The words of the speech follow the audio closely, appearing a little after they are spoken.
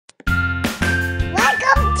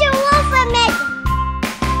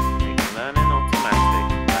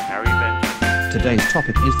today's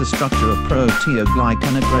topic is the structure of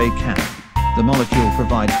Proteoglycan Aggrecan. The molecule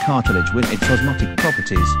provides cartilage with its osmotic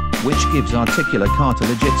properties, which gives articular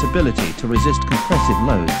cartilage its ability to resist compressive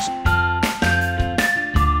loads.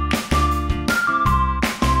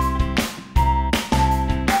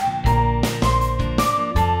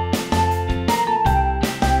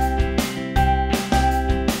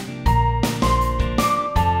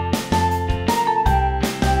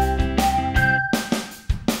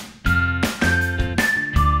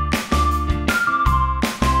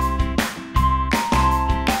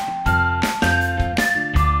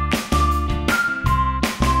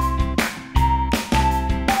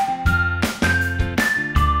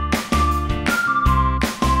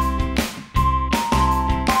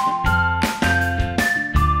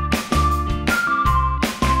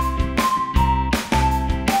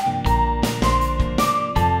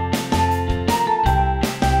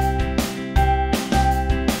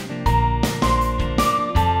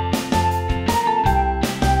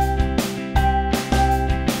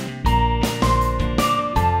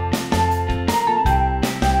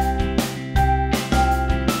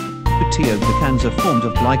 Proteoglycans are formed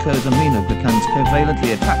of glycosaminoglycans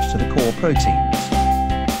covalently attached to the core proteins.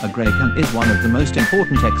 Aggrecan is one of the most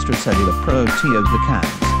important extracellular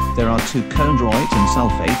proteoglycans. There are two chondroit and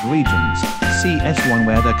sulfate regions, CS1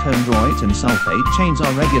 where the chondroit and sulfate chains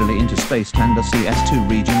are regularly interspaced and the CS2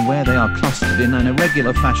 region where they are clustered in an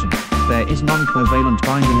irregular fashion. There is non-covalent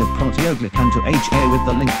binding of proteoglycan to HA with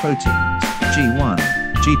the link proteins, G1,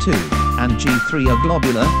 G2, and G3 are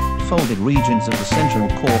globular, folded regions of the central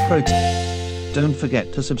core protein. Don't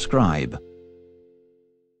forget to subscribe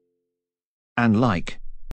and like.